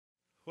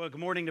Well, good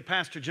morning to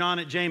Pastor John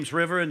at James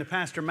River and to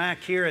Pastor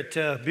Mac here at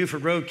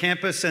Buford Road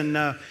campus. And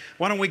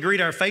why don't we greet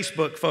our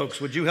Facebook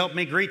folks? Would you help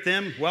me greet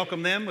them,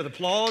 welcome them with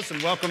applause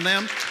and welcome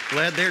them.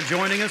 Glad they're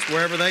joining us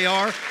wherever they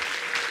are.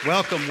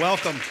 Welcome,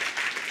 welcome.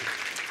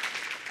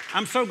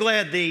 I'm so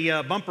glad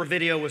the bumper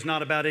video was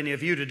not about any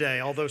of you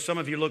today, although some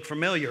of you look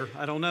familiar.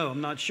 I don't know, I'm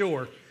not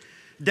sure.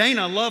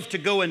 Dana loved to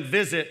go and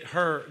visit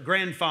her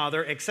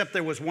grandfather, except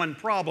there was one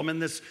problem. In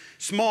this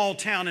small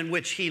town in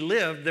which he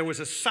lived, there was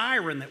a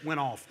siren that went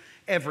off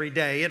every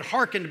day. It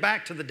harkened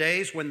back to the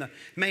days when the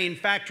main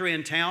factory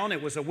in town,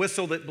 it was a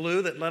whistle that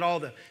blew that let all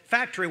the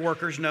factory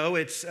workers know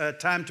it's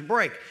time to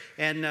break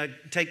and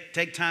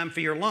take time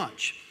for your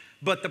lunch.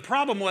 But the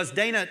problem was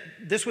Dana,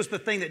 this was the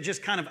thing that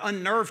just kind of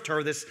unnerved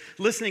her, this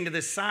listening to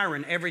this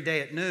siren every day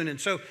at noon. And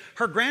so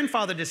her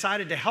grandfather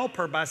decided to help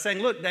her by saying,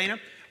 look, Dana,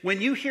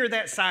 when you hear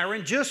that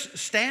siren, just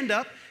stand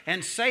up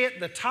and say at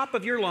the top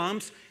of your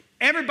lungs,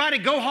 everybody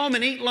go home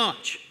and eat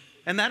lunch.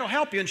 And that'll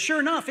help you. And sure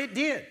enough, it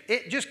did.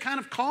 It just kind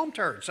of calmed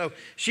her. So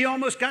she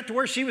almost got to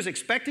where she was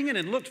expecting it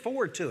and looked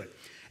forward to it.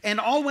 And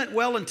all went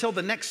well until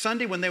the next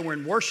Sunday when they were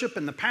in worship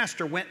and the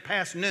pastor went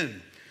past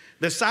noon.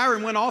 The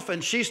siren went off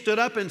and she stood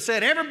up and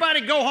said,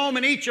 everybody go home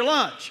and eat your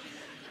lunch.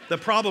 The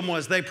problem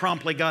was they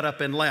promptly got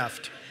up and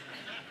left.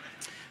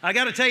 I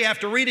got to tell you,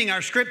 after reading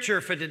our scripture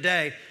for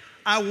today,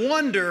 I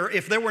wonder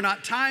if there were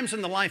not times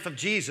in the life of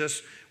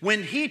Jesus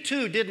when he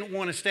too didn't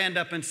want to stand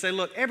up and say,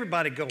 look,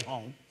 everybody go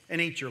home and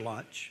eat your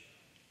lunch.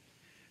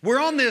 We're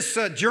on this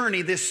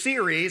journey, this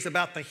series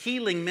about the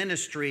healing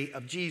ministry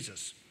of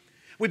Jesus.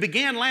 We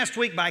began last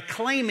week by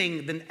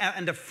claiming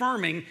and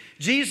affirming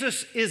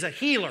Jesus is a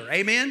healer.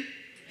 Amen?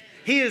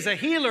 He is a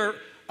healer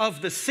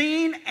of the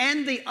seen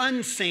and the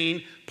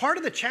unseen. Part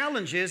of the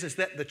challenge is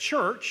that the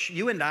church,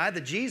 you and I,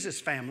 the Jesus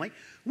family,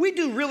 we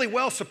do really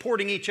well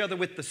supporting each other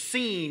with the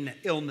seen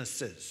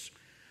illnesses.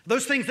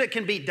 Those things that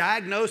can be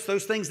diagnosed,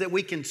 those things that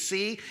we can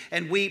see,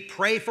 and we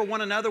pray for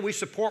one another, we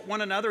support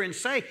one another and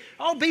say,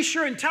 oh, be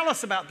sure and tell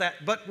us about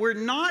that. But we're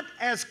not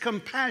as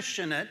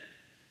compassionate,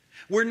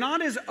 we're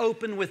not as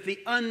open with the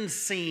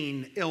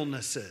unseen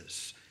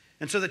illnesses.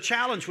 And so the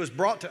challenge was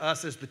brought to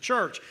us as the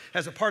church,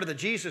 as a part of the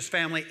Jesus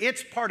family.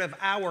 It's part of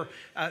our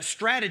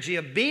strategy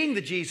of being the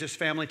Jesus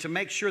family to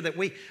make sure that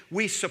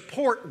we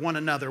support one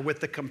another with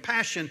the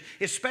compassion,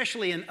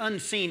 especially in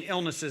unseen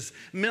illnesses,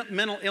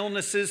 mental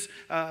illnesses,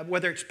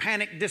 whether it's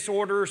panic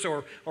disorders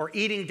or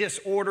eating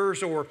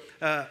disorders or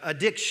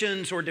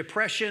addictions or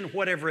depression,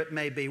 whatever it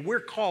may be.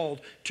 We're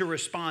called to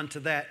respond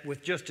to that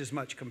with just as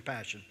much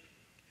compassion.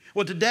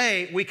 Well,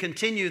 today we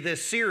continue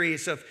this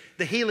series of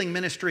the healing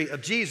ministry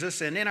of Jesus,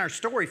 and in our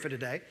story for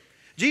today,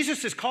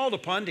 Jesus is called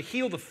upon to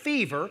heal the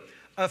fever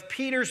of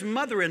Peter's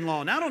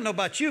mother-in-law. Now, I don't know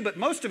about you, but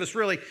most of us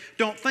really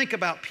don't think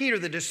about Peter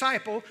the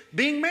disciple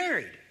being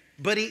married,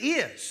 but he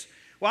is.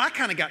 Well, I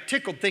kind of got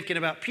tickled thinking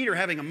about Peter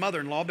having a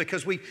mother-in-law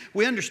because we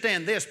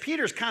understand this.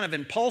 Peter's kind of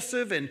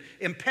impulsive and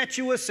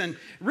impetuous and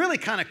really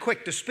kind of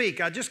quick to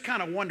speak. I just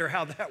kind of wonder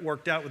how that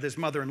worked out with his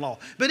mother-in-law.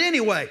 But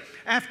anyway,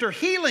 after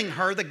healing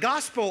her, the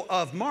Gospel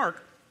of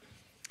Mark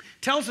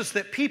tells us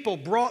that people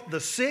brought the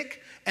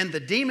sick and the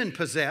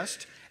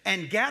demon-possessed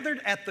and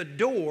gathered at the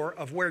door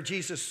of where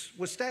Jesus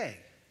was staying.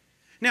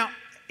 Now,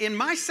 in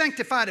my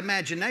sanctified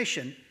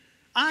imagination,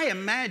 I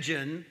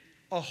imagine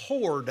a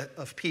horde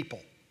of people.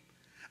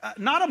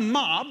 Not a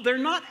mob, they're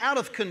not out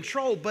of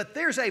control, but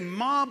there's a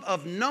mob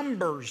of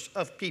numbers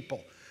of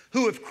people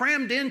who have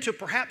crammed into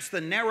perhaps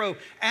the narrow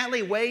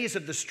alleyways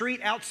of the street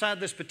outside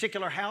this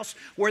particular house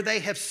where they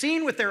have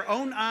seen with their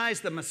own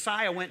eyes the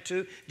Messiah went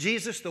to,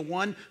 Jesus, the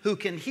one who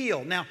can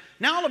heal. Now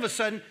all of a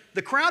sudden,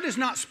 the crowd is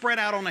not spread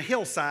out on a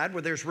hillside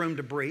where there's room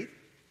to breathe.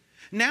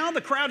 Now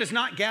the crowd is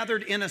not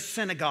gathered in a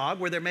synagogue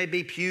where there may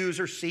be pews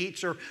or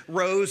seats or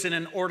rows in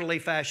an orderly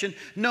fashion.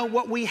 No,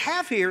 what we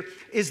have here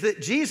is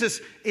that Jesus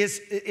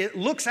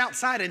looks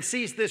outside and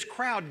sees this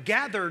crowd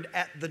gathered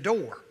at the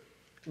door,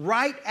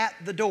 right at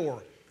the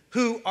door,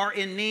 who are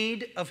in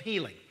need of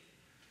healing,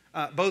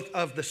 both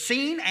of the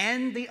seen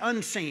and the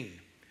unseen.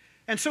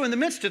 And so in the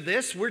midst of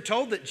this, we're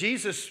told that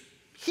Jesus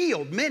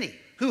healed many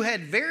who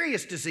had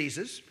various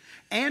diseases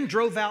and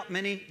drove out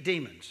many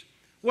demons.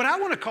 What I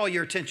want to call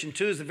your attention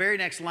to is the very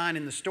next line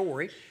in the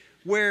story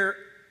where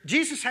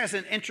Jesus has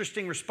an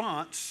interesting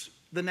response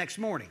the next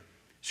morning.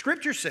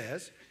 Scripture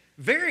says,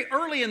 very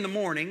early in the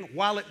morning,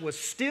 while it was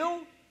still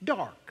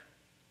dark,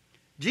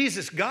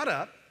 Jesus got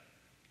up,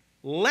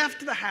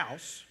 left the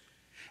house,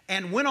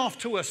 and went off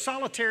to a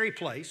solitary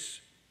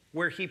place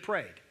where he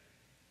prayed.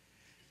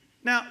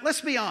 Now,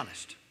 let's be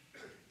honest.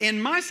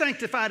 In my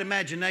sanctified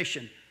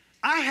imagination,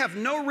 I have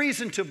no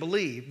reason to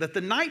believe that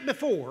the night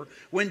before,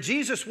 when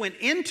Jesus went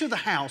into the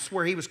house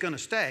where he was going to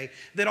stay,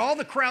 that all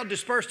the crowd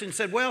dispersed and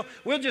said, well,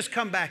 we'll just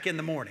come back in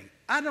the morning.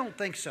 I don't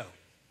think so.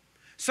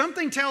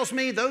 Something tells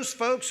me those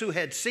folks who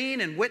had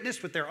seen and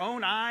witnessed with their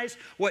own eyes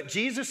what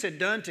Jesus had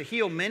done to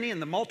heal many in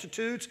the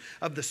multitudes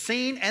of the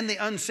seen and the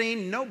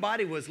unseen,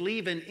 nobody was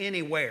leaving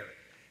anywhere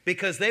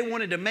because they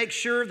wanted to make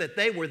sure that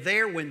they were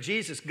there when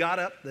Jesus got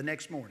up the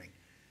next morning.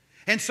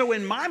 And so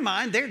in my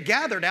mind, they're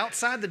gathered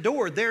outside the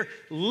door. They're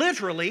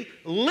literally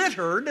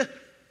littered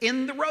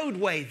in the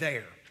roadway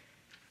there.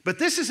 But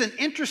this is an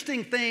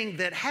interesting thing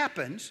that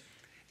happens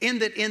in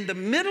that in the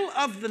middle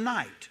of the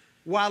night,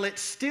 while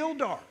it's still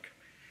dark,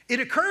 it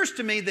occurs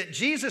to me that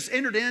Jesus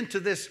entered into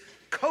this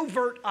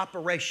covert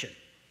operation.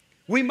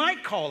 We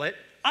might call it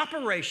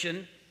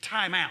Operation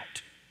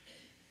Timeout,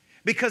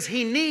 because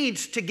he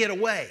needs to get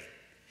away.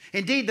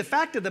 Indeed, the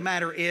fact of the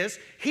matter is,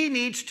 he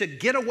needs to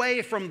get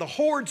away from the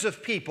hordes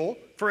of people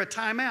for a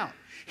timeout.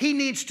 He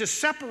needs to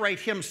separate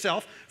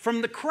himself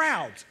from the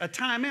crowds, a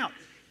timeout.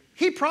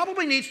 He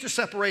probably needs to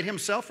separate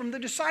himself from the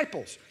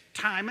disciples,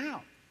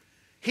 timeout.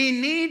 He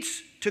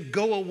needs to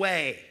go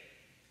away,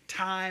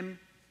 time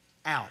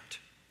out.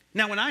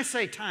 Now, when I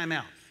say time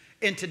out,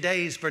 in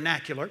today's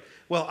vernacular,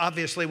 well,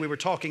 obviously we were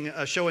talking,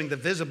 showing the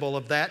visible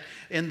of that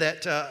in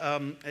that,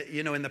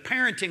 in the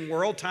parenting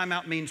world,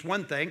 timeout means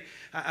one thing.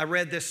 I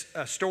read this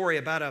story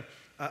about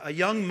a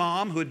young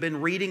mom who had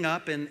been reading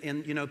up in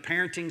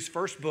parenting's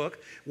first book,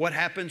 what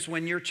happens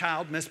when your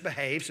child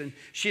misbehaves. And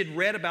she had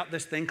read about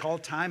this thing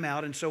called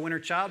timeout. And so when her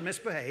child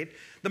misbehaved,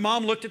 the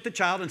mom looked at the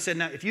child and said,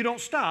 now, if you don't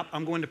stop,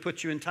 I'm going to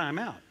put you in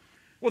timeout.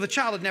 Well, the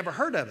child had never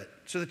heard of it.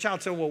 So the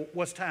child said, well,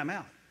 what's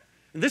timeout?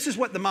 And this is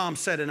what the mom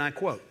said, and I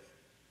quote,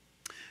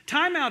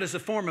 "Timeout is a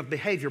form of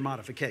behavior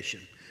modification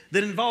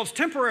that involves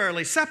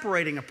temporarily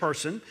separating a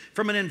person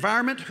from an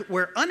environment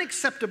where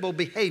unacceptable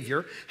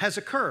behavior has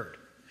occurred.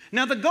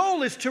 Now, the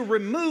goal is to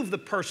remove the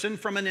person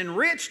from an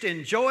enriched,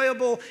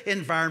 enjoyable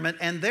environment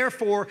and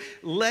therefore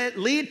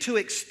lead to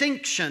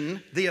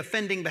extinction the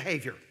offending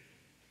behavior."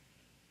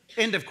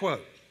 End of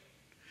quote.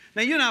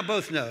 Now, you and I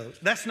both know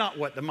that's not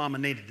what the mama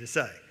needed to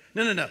say.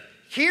 No.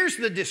 Here's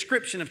the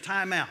description of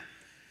timeout.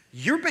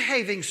 You're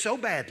behaving so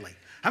badly,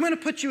 I'm going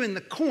to put you in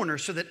the corner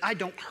so that I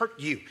don't hurt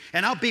you,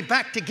 and I'll be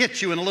back to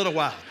get you in a little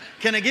while.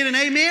 Can I get an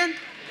amen?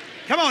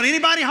 Come on,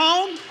 anybody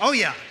home? Oh,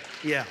 yeah.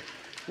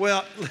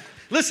 Well,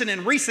 listen,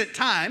 in recent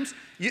times,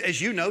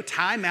 as you know,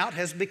 timeout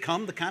has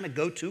become the kind of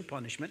go-to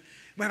punishment.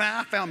 But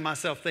I found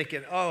myself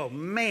thinking, oh,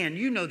 man,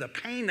 you know the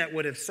pain that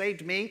would have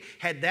saved me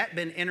had that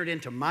been entered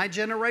into my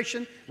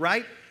generation,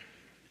 right?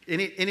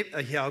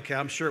 Yeah, okay,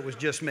 I'm sure it was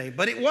just me.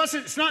 But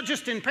it's not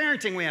just in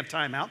parenting we have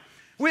timeout.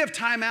 We have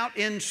timeout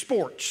in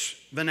sports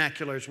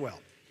vernacular as well.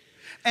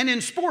 And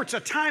in sports,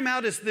 a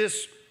timeout is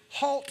this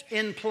halt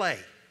in play.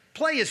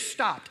 Play is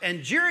stopped.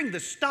 And during the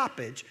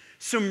stoppage,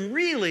 some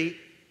really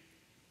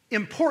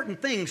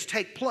important things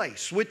take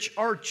place, which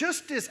are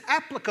just as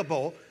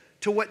applicable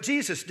to what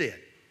Jesus did.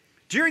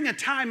 During a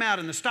timeout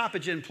and the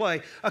stoppage in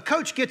play, a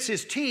coach gets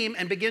his team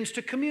and begins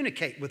to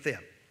communicate with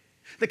them.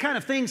 The kind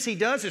of things he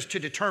does is to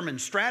determine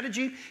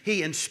strategy.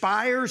 He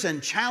inspires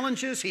and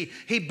challenges.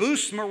 He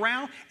boosts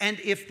morale. And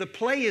if the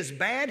play is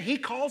bad, he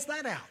calls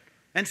that out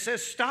and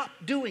says, stop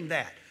doing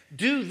that.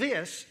 Do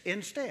this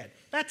instead.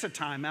 That's a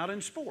timeout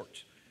in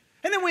sports.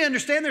 And then we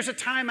understand there's a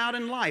timeout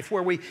in life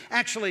where we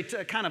actually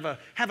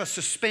have a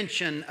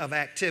suspension of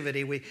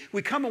activity.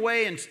 We come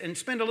away and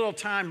spend a little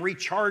time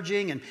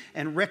recharging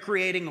and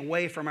recreating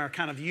away from our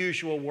kind of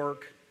usual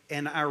work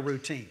and our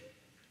routine.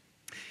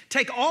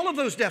 Take all of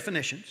those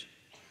definitions,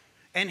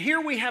 and here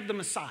we have the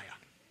Messiah.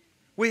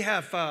 We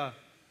have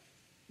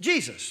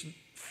Jesus,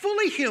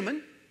 fully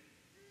human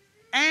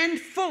and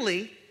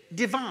fully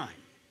divine.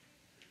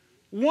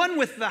 One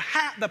with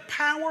the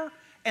power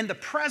and the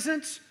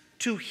presence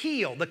to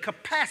heal, the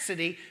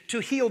capacity to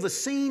heal the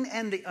seen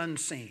and the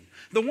unseen.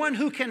 The one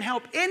who can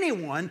help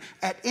anyone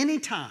at any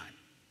time.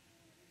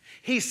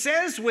 He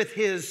says with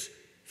his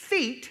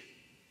feet,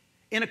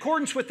 in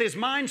accordance with his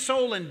mind,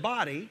 soul, and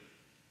body,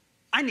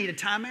 I need a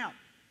timeout.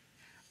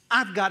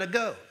 I've got to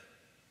go.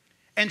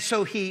 And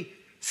so he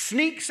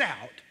sneaks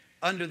out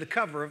under the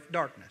cover of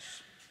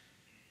darkness.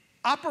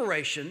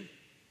 Operation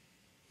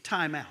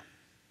Timeout.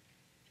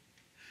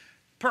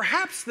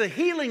 Perhaps the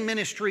healing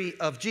ministry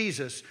of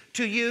Jesus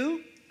to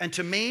you and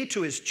to me,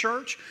 to his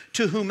church,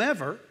 to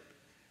whomever,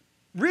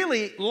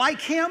 really, like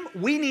him,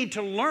 we need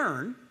to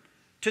learn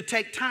to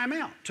take time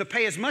out, to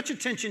pay as much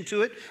attention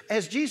to it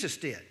as Jesus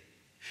did,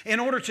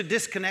 in order to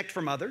disconnect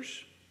from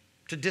others,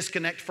 to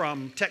disconnect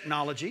from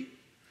technology,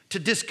 to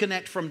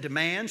disconnect from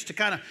demands, to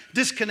kind of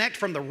disconnect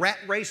from the rat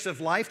race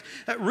of life,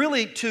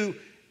 really to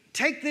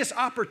take this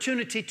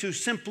opportunity to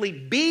simply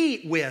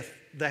be with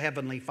the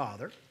Heavenly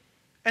Father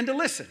and to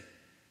listen.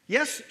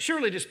 Yes,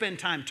 surely to spend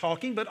time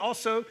talking, but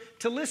also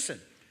to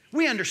listen.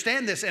 We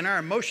understand this in our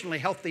emotionally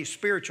healthy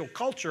spiritual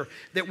culture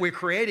that we're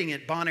creating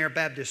at Bon Air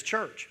Baptist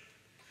Church.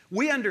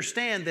 We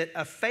understand that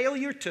a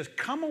failure to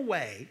come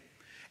away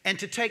and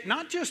to take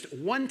not just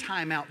one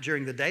time out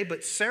during the day,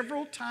 but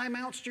several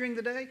timeouts during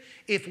the day,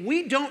 if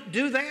we don't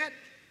do that,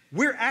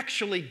 we're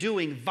actually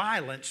doing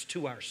violence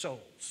to our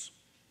souls.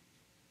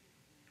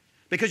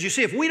 Because you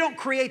see, if we don't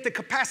create the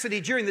capacity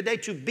during the day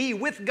to be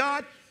with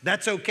God,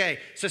 that's okay.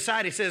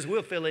 Society says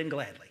we'll fill in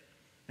gladly.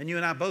 And you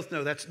and I both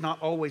know that's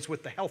not always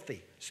with the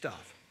healthy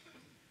stuff.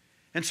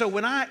 And so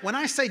when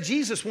I say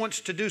Jesus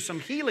wants to do some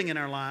healing in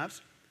our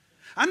lives,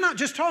 I'm not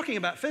just talking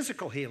about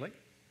physical healing.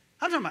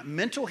 I'm talking about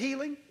mental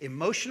healing,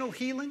 emotional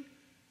healing,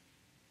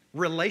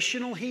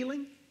 relational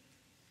healing,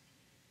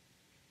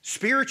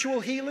 spiritual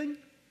healing,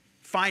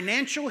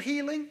 financial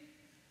healing,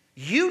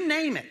 you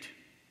name it.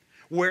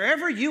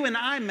 Wherever you and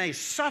I may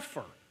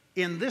suffer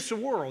in this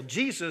world,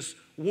 Jesus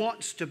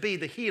wants to be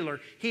the healer.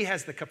 He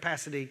has the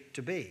capacity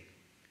to be.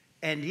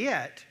 And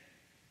yet,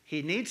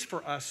 He needs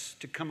for us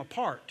to come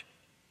apart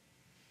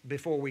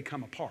before we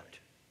come apart.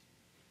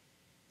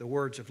 The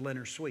words of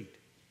Leonard Sweet.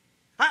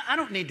 I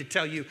don't need to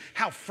tell you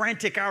how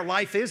frantic our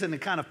life is and the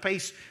kind of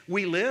pace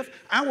we live.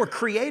 Our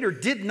Creator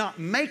did not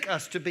make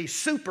us to be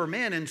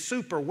supermen and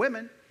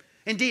superwomen.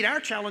 Indeed, our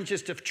challenge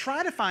is to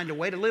try to find a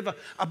way to live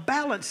a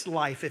balanced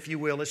life, if you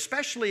will,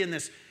 especially in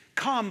this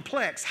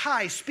complex,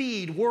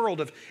 high-speed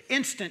world of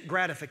instant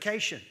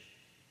gratification.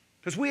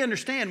 Because we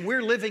understand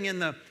we're living in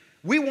the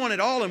we want it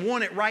all and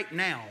want it right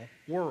now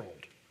world.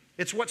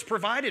 It's what's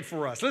provided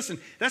for us. Listen,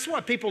 that's why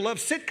people love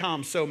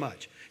sitcoms so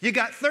much. You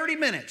got 30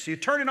 minutes. You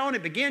turn it on,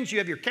 it begins. You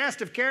have your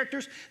cast of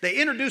characters. They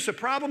introduce a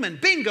problem, and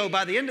bingo,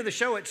 by the end of the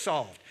show, it's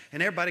solved.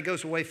 And everybody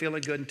goes away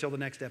feeling good until the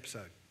next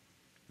episode.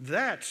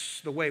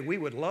 That's the way we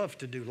would love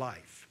to do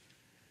life.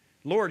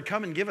 Lord,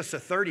 come and give us a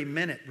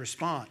 30-minute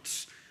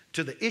response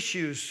to the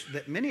issues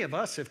that many of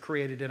us have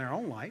created in our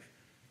own life.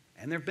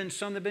 And there have been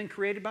some that have been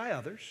created by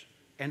others.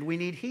 And we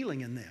need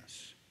healing in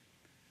this.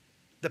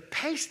 The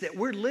pace that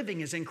we're living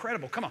is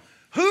incredible. Come on.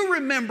 Who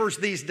remembers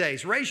these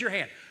days? Raise your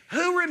hand.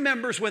 Who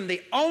remembers when the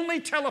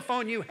only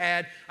telephone you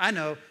had, I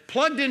know,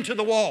 plugged into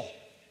the wall?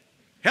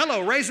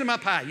 Hello, raise them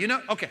up high. You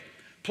know, okay.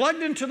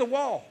 Plugged into the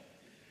wall.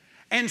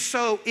 And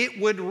so it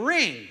would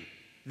ring.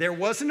 There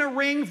wasn't a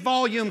ring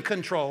volume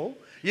control.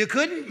 You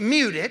couldn't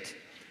mute it.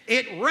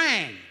 It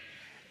rang.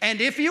 And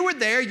if you were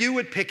there, you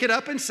would pick it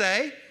up and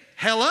say,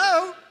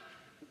 hello.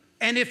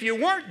 And if you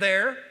weren't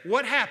there,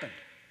 what happened?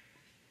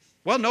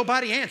 Well,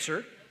 nobody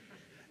answered.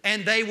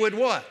 And they would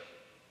what?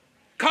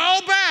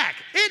 Call back.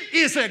 It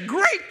is a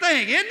great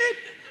thing, isn't it?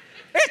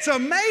 It's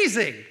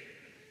amazing.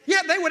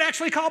 Yeah, they would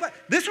actually call back.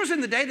 This was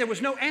in the day there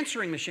was no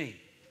answering machine.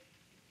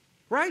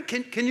 Right?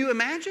 Can you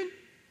imagine?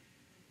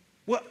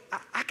 Well,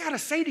 I got to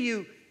say to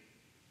you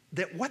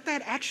that what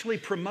that actually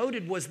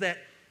promoted was that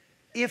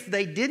if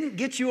they didn't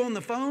get you on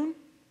the phone,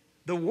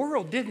 the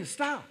world didn't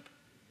stop.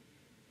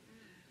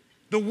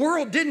 The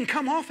world didn't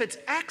come off its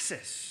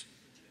axis.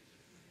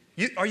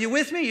 Are you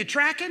with me? You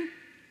tracking?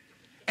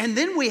 And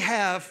then we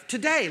have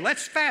today,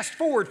 let's fast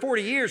forward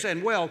 40 years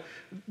and well,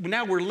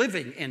 now we're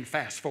living in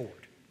fast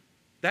forward.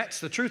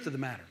 That's the truth of the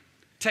matter.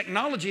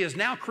 Technology has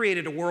now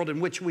created a world in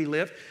which we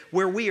live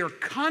where we are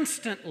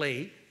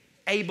constantly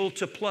able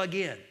to plug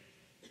in.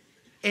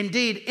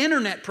 Indeed,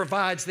 internet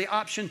provides the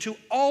option to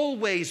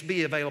always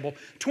be available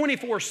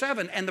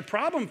 24/7. And the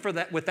problem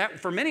with that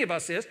for many of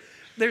us is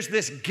there's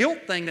this guilt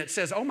thing that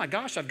says, oh my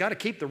gosh, I've got to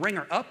keep the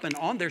ringer up and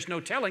on. There's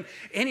no telling.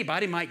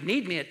 Anybody might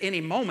need me at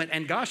any moment.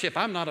 And gosh, if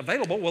I'm not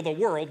available, well, the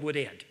world would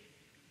end.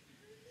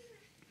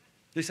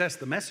 At least that's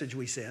the message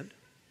we send.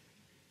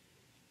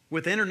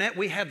 With internet,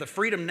 we have the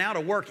freedom now to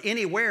work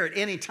anywhere at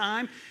any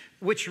time,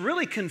 which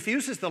really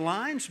confuses the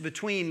lines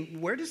between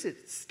where does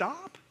it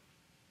stop?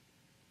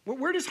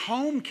 Where does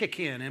home kick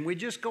in? And we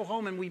just go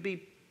home and we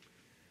be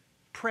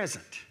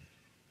present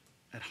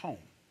at home.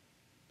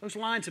 Those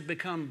lines have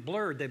become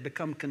blurred. They've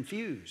become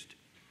confused.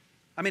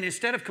 I mean,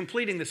 instead of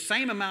completing the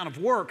same amount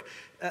of work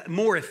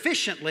more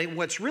efficiently,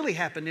 what's really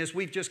happened is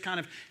we've just kind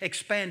of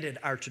expanded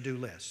our to-do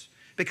list.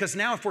 Because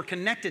now if we're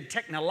connected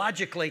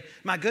technologically,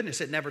 my goodness,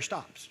 it never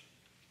stops.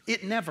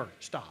 It never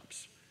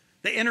stops.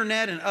 The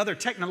internet and other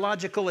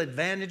technological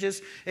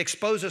advantages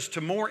expose us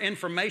to more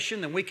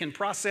information than we can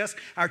process.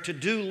 Our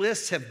to-do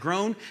lists have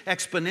grown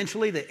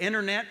exponentially. The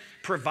internet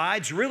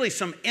provides really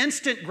some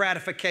instant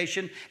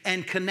gratification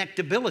and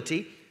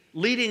connectability,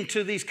 leading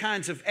to these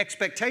kinds of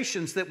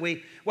expectations that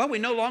we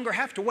no longer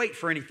have to wait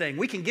for anything.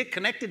 We can get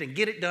connected and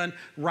get it done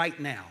right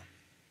now.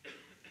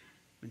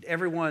 And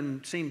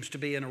everyone seems to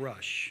be in a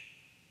rush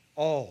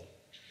all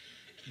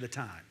the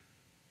time.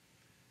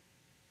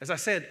 As I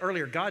said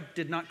earlier, God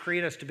did not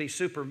create us to be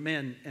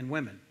supermen and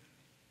women,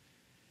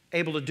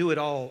 able to do it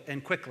all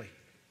and quickly.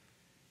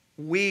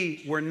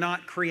 We were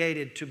not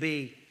created to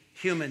be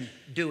human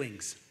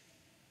doings,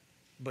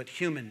 but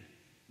human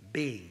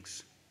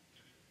beings.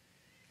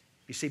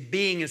 You see,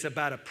 being is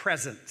about a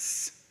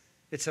presence.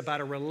 It's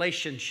about a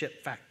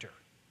relationship factor.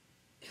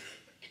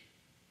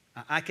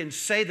 I can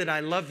say that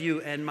I love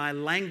you, and my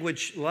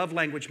love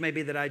language may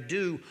be that I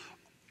do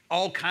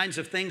all kinds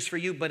of things for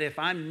you, but if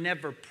I'm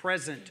never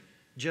present,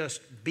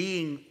 just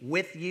being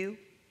with you,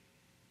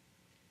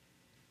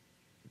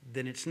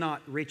 then it's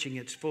not reaching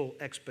its full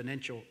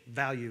exponential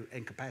value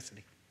and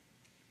capacity.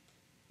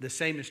 The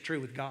same is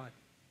true with God.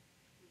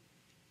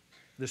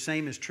 The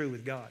same is true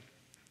with God.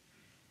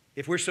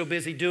 If we're so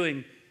busy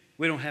doing,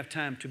 we don't have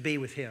time to be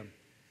with Him.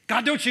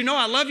 God, don't you know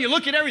I love you?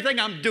 Look at everything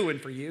I'm doing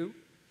for you.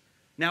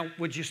 Now,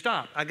 would you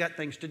stop? I got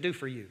things to do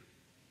for you.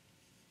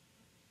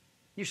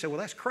 You say, well,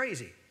 that's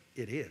crazy.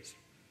 It is.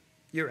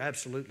 You're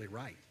absolutely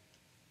right.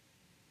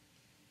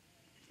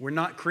 We're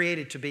not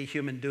created to be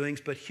human doings,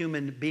 but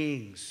human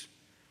beings.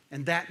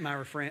 And that,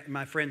 my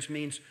friends,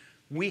 means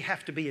we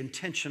have to be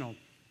intentional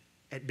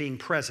at being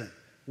present,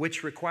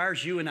 which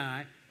requires you and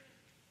I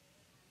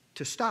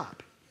to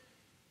stop,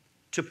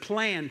 to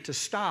plan to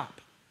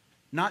stop,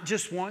 not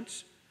just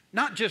once,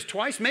 not just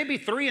twice, maybe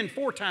 3 and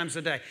 4 times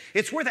a day.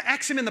 It's where the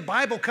axiom in the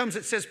Bible comes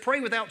that says pray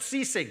without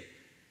ceasing.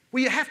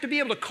 Well, you have to be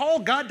able to call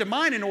God to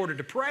mind in order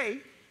to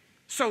pray.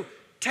 So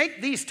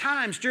take these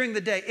times during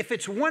the day. If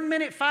it's 1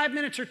 minute, 5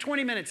 minutes, or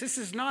 20 minutes, this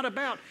is not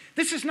about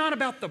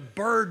the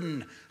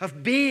burden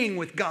of being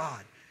with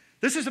God.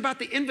 This is about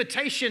the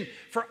invitation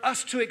for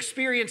us to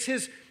experience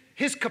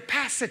His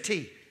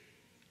capacity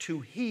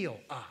to heal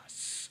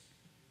us.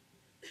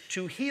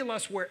 To heal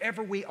us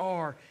wherever we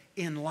are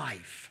in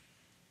life.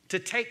 To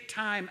take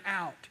time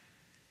out.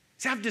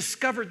 See, I've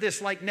discovered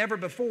this like never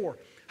before.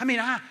 I mean,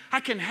 I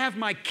can have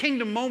my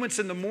kingdom moments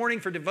in the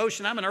morning for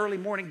devotion. I'm an early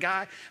morning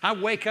guy. I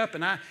wake up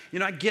and I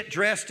get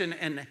dressed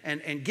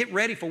and get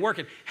ready for work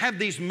and have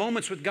these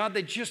moments with God.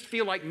 They just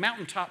feel like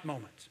mountaintop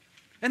moments.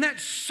 And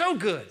that's so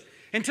good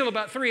until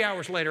about 3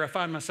 hours later I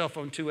find myself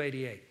on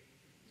 288.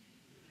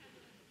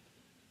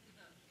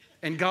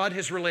 And God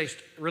has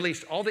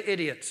released all the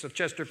idiots of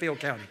Chesterfield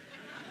County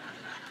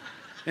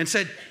and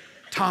said,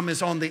 Tom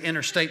is on the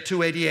Interstate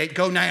 288.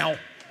 Go now.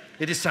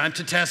 It is time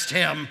to test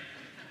him.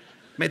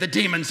 May the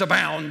demons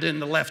abound in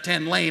the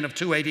left-hand lane of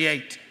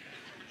 288.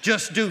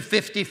 Just do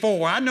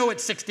 54. I know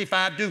it's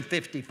 65. Do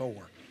 54.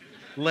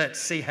 Let's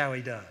see how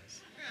he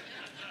does.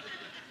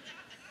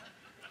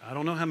 I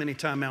don't know how many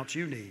timeouts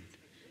you need.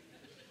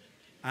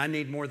 I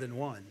need more than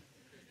one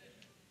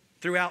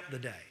throughout the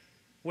day,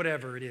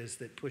 whatever it is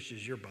that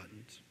pushes your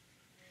buttons.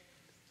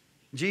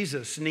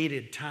 Jesus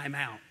needed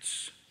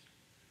timeouts.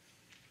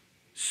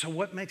 So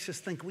what makes us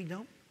think we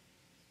don't?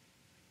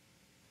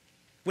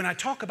 When I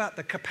talk about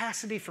the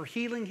capacity for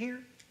healing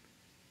here,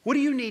 what do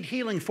you need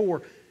healing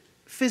for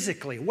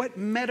physically? What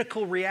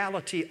medical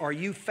reality are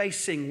you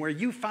facing where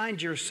you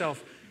find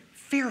yourself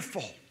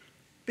fearful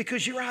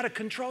because you're out of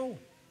control?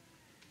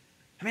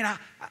 I mean,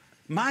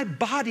 my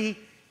body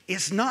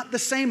is not the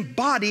same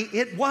body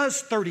it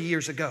was 30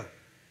 years ago,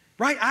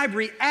 right? I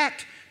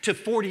react to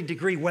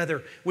 40-degree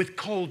weather with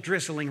cold,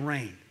 drizzling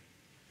rain.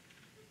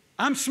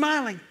 I'm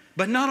smiling,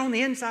 but not on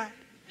the inside.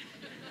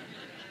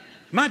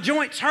 My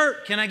joints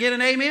hurt. Can I get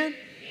an amen? Amen?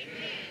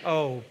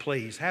 Oh,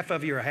 please. Half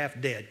of you are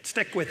half dead.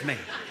 Stick with me.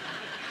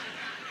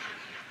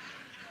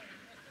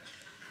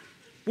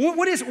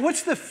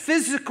 What's the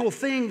physical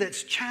thing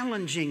that's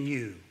challenging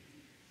you?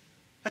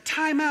 A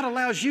timeout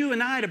allows you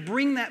and I to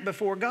bring that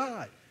before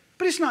God.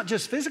 But it's not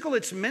just physical,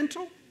 it's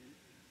mental.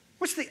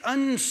 What's the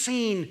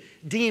unseen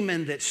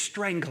demon that's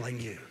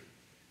strangling you?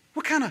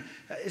 What kind of,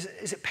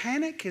 is it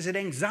panic? Is it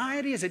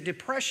anxiety? Is it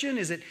depression?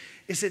 Is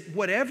it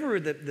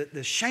whatever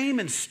the shame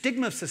and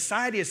stigma of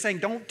society is saying,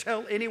 don't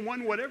tell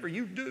anyone whatever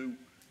you do.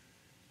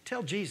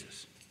 Tell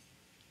Jesus.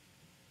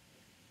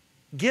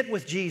 Get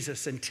with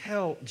Jesus and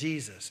tell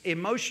Jesus.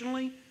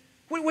 Emotionally,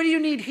 what do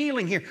you need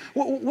healing here?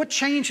 What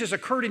change has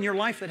occurred in your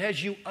life that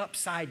has you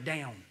upside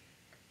down?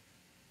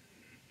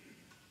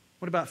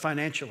 What about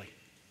financially?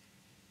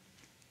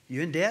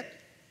 You in debt?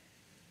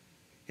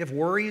 You have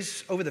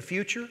worries over the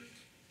future?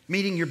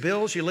 Meeting your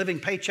bills, you're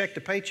living paycheck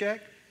to paycheck?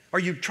 Are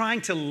you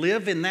trying to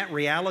live in that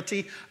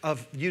reality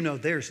of,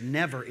 there's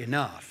never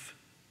enough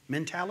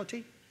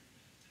mentality?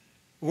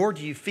 Or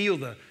do you feel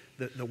the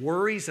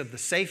worries of the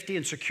safety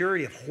and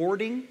security of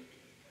hoarding?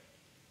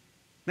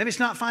 Maybe it's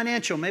not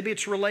financial, maybe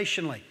it's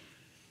relationally.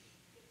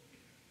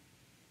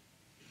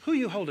 Who are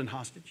you holding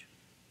hostage?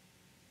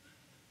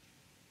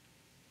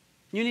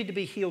 You need to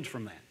be healed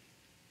from that.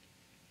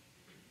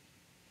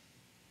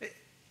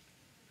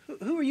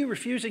 Who are you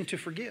refusing to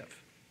forgive?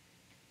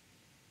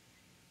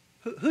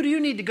 Who do you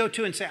need to go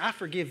to and say, I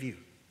forgive you?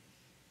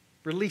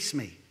 Release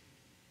me.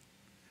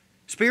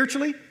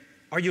 Spiritually,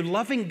 are you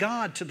loving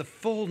God to the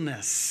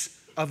fullness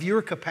of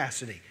your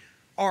capacity?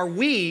 Are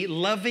we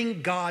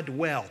loving God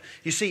well?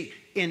 You see,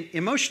 in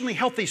emotionally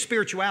healthy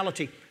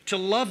spirituality, to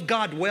love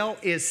God well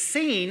is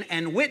seen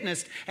and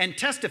witnessed and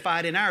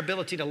testified in our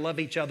ability to love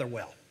each other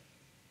well.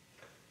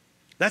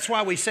 That's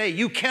why we say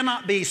you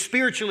cannot be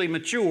spiritually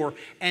mature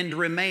and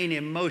remain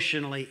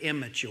emotionally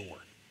immature.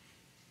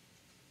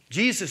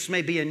 Jesus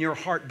may be in your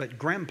heart, but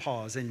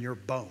Grandpa's in your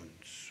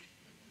bones.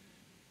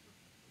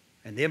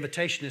 And the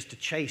invitation is to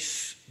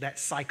chase that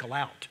cycle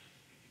out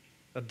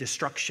of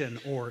destruction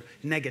or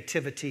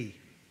negativity,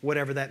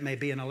 whatever that may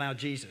be, and allow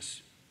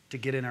Jesus to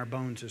get in our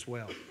bones as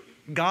well.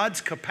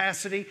 God's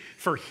capacity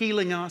for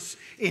healing us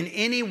in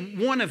any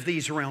one of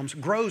these realms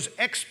grows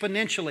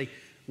exponentially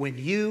when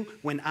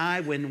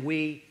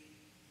we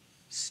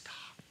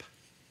stop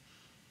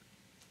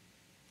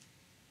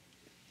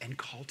and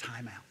call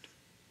time out.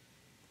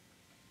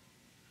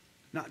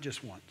 Not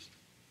just once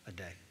a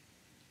day,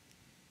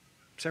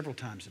 several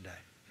times a day.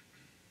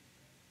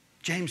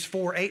 James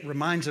 4:8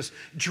 reminds us,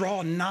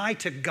 draw nigh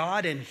to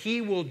God and He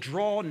will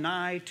draw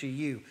nigh to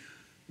you.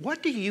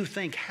 What do you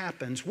think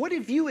happens? What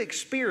have you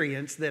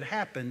experienced that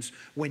happens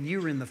when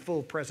you're in the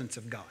full presence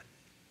of God?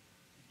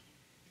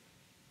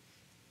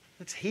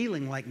 It's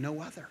healing like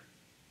no other.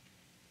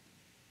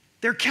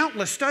 There are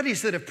countless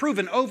studies that have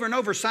proven over and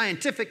over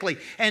scientifically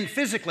and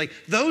physically,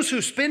 those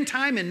who spend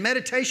time in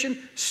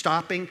meditation,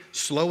 stopping,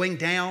 slowing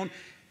down,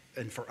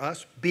 and for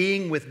us,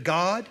 being with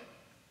God,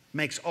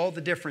 makes all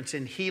the difference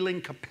in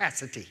healing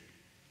capacity.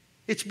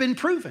 It's been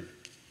proven.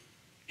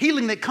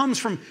 Healing that comes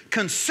from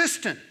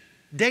consistent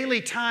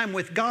daily time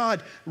with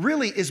God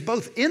really is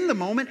both in the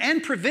moment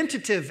and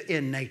preventative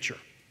in nature.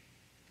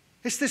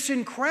 It's this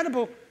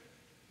incredible,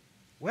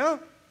 well,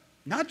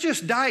 not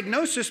just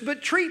diagnosis,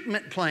 but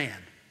treatment plan.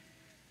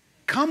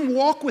 Come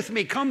walk with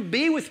me. Come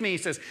be with me, he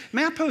says.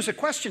 May I pose a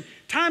question?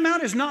 Time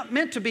out is not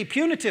meant to be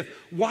punitive.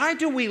 Why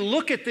do we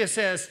look at this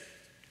as,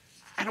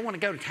 I don't want to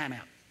go to time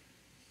out?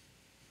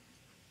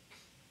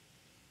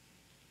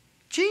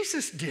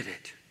 Jesus did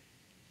it.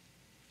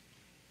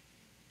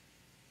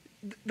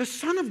 The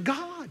Son of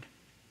God.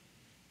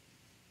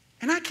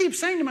 And I keep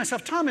saying to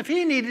myself, Tom, if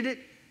he needed it,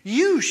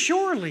 you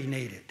surely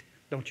need it.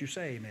 Don't you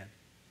say amen?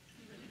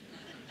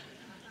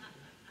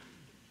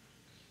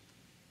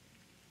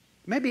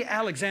 Maybe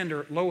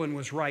Alexander Lowen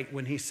was right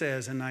when he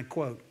says, and I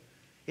quote,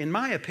 "In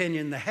my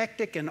opinion, the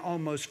hectic and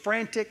almost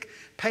frantic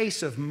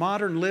pace of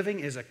modern living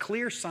is a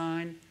clear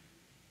sign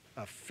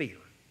of fear.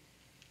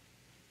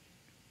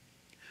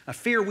 A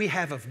fear we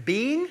have of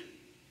being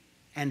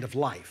and of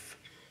life.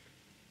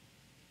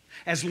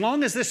 As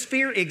long as this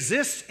fear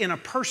exists in a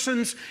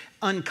person's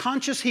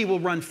unconscious, he will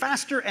run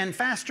faster and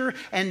faster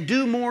and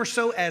do more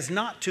so as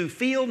not to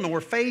feel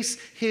nor face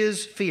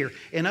his fear."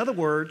 In other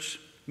words,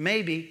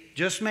 maybe,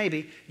 just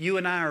maybe, you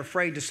and I are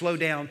afraid to slow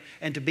down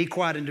and to be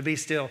quiet and to be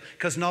still,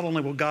 because not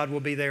only will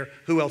God be there,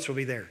 who else will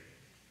be there?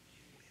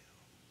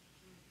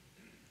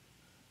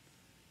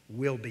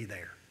 Will be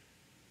there.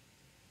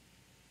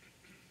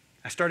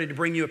 I started to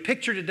bring you a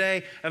picture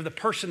today of the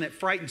person that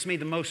frightens me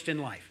the most in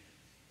life.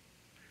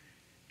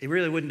 It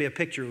really wouldn't be a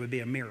picture, it would be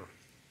a mirror.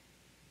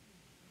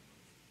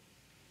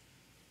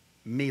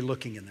 Me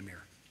looking in the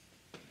mirror.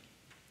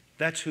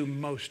 That's who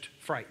most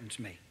frightens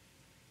me.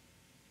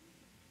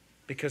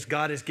 Because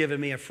God has given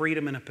me a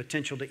freedom and a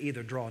potential to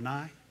either draw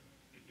nigh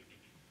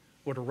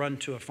or to run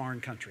to a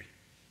foreign country,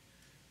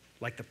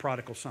 like the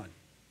prodigal son.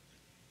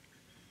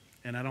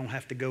 And I don't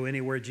have to go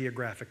anywhere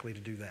geographically to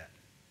do that.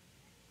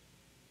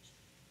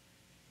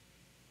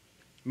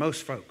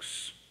 Most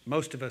folks,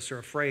 most of us are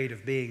afraid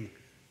of being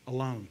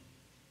alone,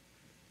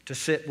 to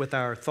sit with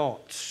our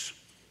thoughts.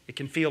 It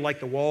can feel like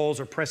the walls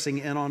are pressing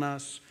in on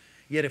us.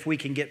 Yet if we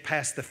can get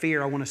past the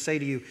fear, I want to say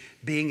to you,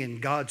 being in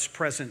God's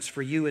presence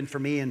for you and for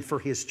me and for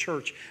His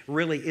church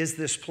really is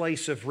this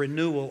place of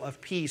renewal,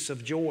 of peace,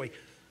 of joy,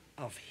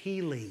 of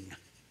healing.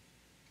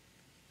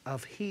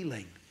 Of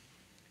healing.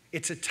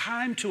 It's a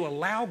time to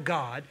allow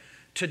God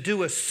to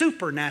do a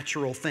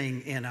supernatural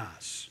thing in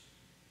us.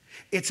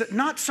 It's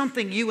not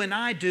something you and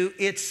I do,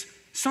 it's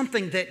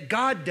something that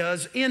God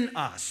does in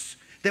us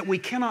that we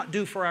cannot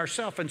do for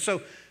ourselves. And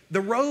so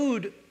the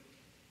road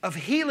of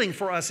healing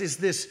for us is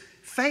this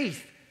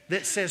faith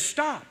that says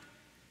stop.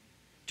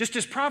 Just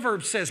as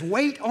Proverbs says,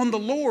 wait on the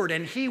Lord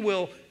and He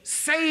will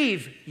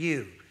save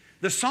you.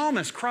 The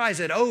psalmist cries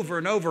it over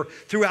and over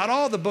throughout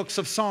all the books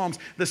of Psalms.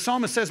 The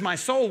psalmist says, my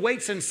soul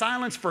waits in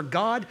silence for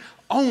God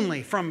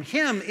only. From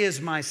Him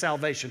is my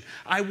salvation.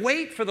 I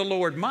wait for the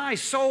Lord. My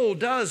soul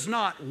does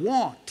not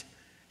want.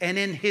 And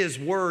in His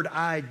word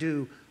I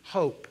do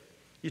hope.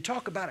 You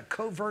talk about a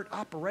covert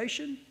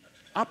operation,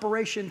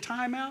 Operation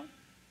Timeout.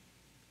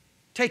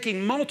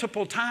 Taking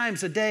multiple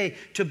times a day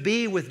to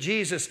be with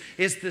Jesus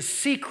is the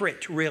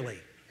secret, really,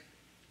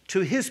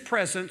 to His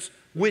presence,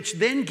 which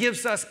then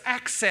gives us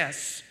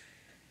access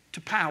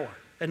to power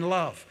and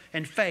love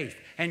and faith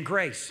and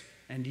grace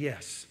and,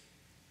 yes,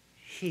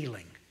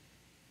 healing.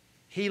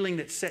 Healing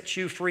that sets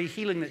you free,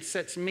 healing that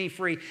sets me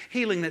free,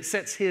 healing that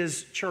sets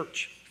His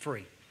church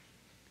free.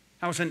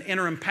 I was an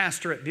interim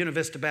pastor at Buena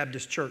Vista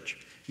Baptist Church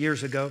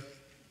years ago,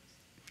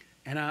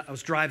 and I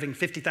was driving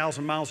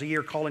 50,000 miles a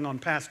year calling on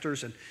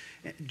pastors, and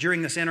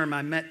during this interim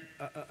I met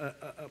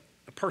a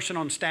person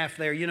on staff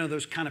there. You know,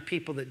 those kind of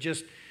people that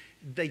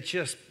they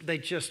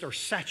just are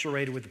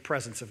saturated with the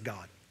presence of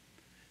God.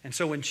 And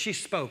so when she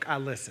spoke, I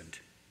listened.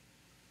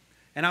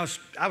 And I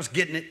was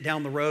getting it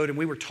down the road, and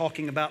we were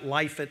talking about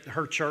life at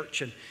her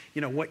church and,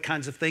 you know, what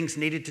kinds of things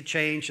needed to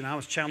change. And I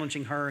was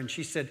challenging her, and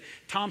she said,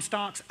 Tom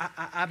Stocks,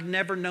 I've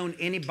never known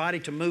anybody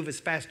to move as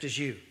fast as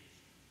you.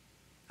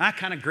 I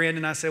kind of grinned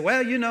and I said,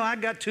 well, you know, I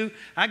got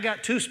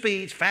two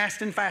speeds,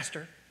 fast and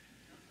faster.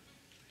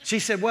 She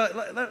said, well,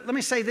 let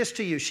me say this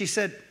to you. She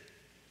said,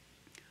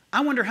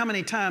 I wonder how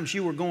many times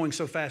you were going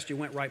so fast you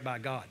went right by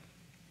God.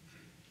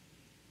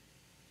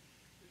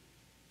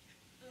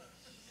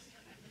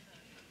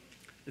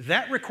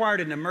 That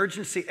required an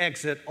emergency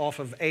exit off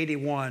of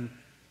 81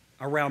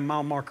 around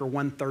mile marker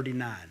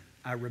 139.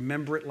 I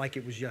remember it like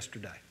it was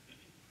yesterday.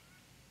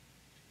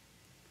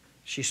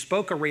 She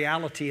spoke a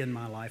reality in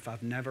my life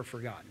I've never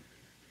forgotten.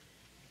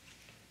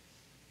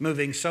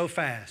 Moving so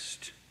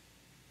fast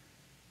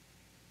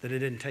that it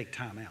didn't take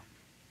time out.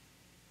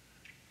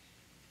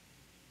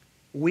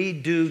 We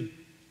do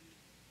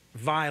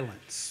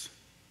violence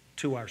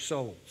to our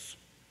souls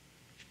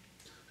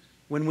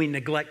when we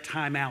neglect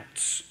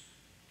timeouts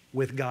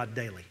with God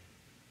daily.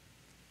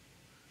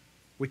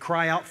 We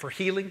cry out for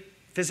healing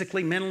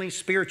physically, mentally,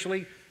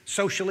 spiritually,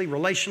 socially,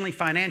 relationally,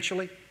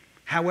 financially,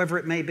 however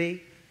it may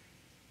be.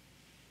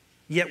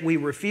 Yet we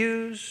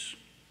refuse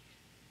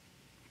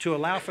to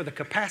allow for the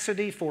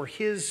capacity for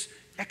His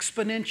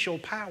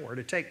exponential power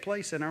to take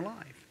place in our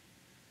life,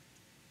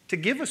 to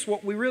give us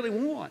what we really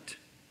want,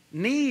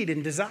 need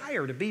and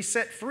desire, to be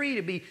set free,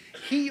 to be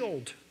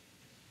healed.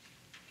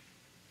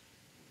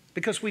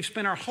 Because we've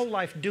spent our whole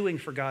life doing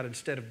for God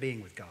instead of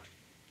being with God.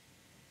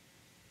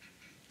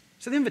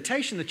 So the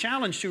invitation, the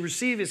challenge to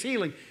receive His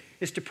healing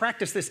is to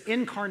practice this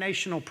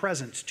incarnational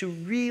presence, to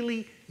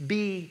really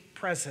be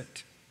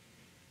present.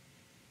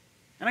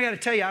 And I got to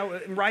tell you,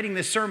 in writing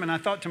this sermon, I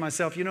thought to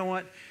myself, you know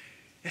what?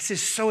 This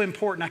is so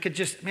important. I could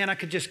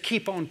just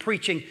keep on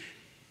preaching.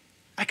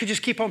 I could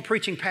just keep on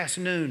preaching past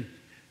noon.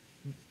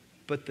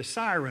 But the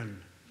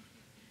siren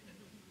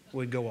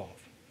would go off.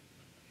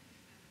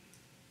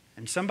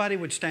 And somebody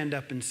would stand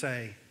up and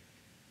say,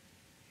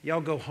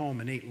 y'all go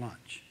home and eat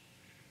lunch.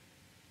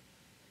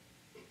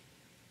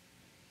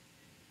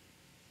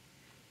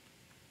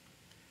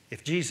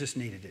 If Jesus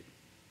needed it,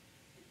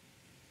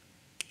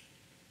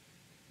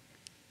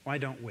 why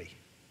don't we?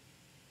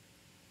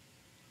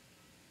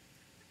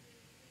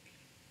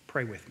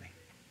 Pray with me.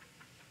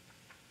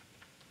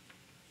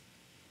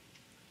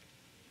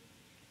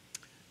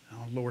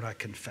 Oh, Lord, I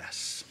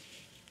confess.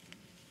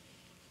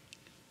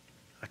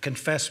 I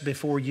confess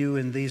before you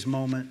in these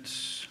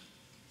moments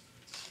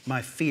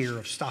my fear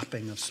of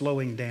stopping, of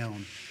slowing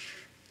down.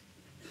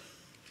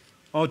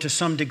 Oh, to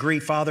some degree,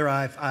 Father,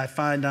 I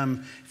find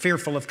I'm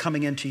fearful of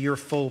coming into your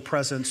full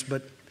presence,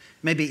 but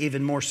maybe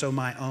even more so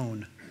my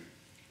own.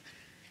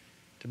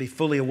 To be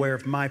fully aware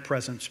of my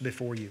presence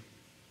before you.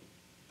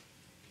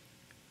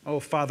 Oh,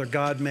 Father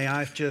God, may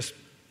I just,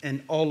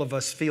 and all of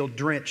us, feel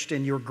drenched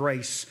in your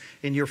grace,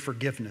 in your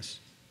forgiveness,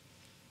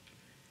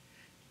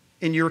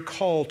 in your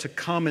call to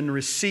come and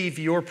receive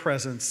your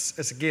presence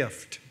as a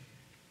gift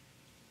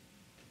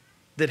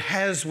that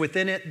has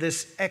within it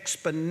this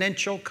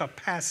exponential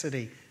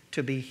capacity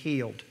to be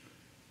healed,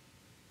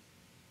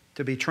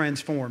 to be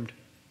transformed,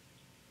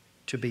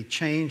 to be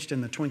changed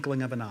in the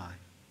twinkling of an eye.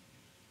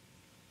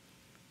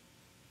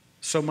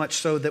 So much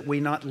so that we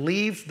not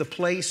leave the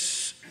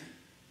place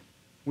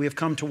we have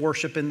come to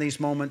worship in these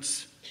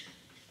moments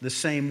the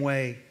same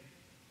way,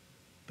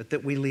 but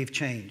that we leave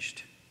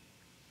changed.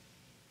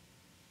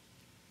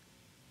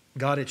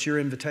 God, it's your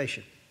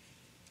invitation,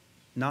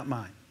 not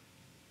mine.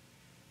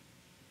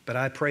 But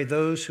I pray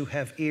those who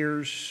have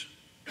ears,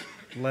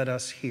 let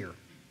us hear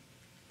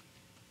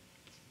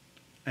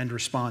and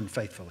respond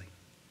faithfully.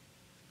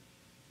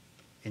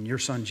 In your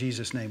Son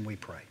Jesus' name we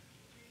pray.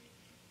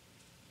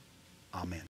 Amen.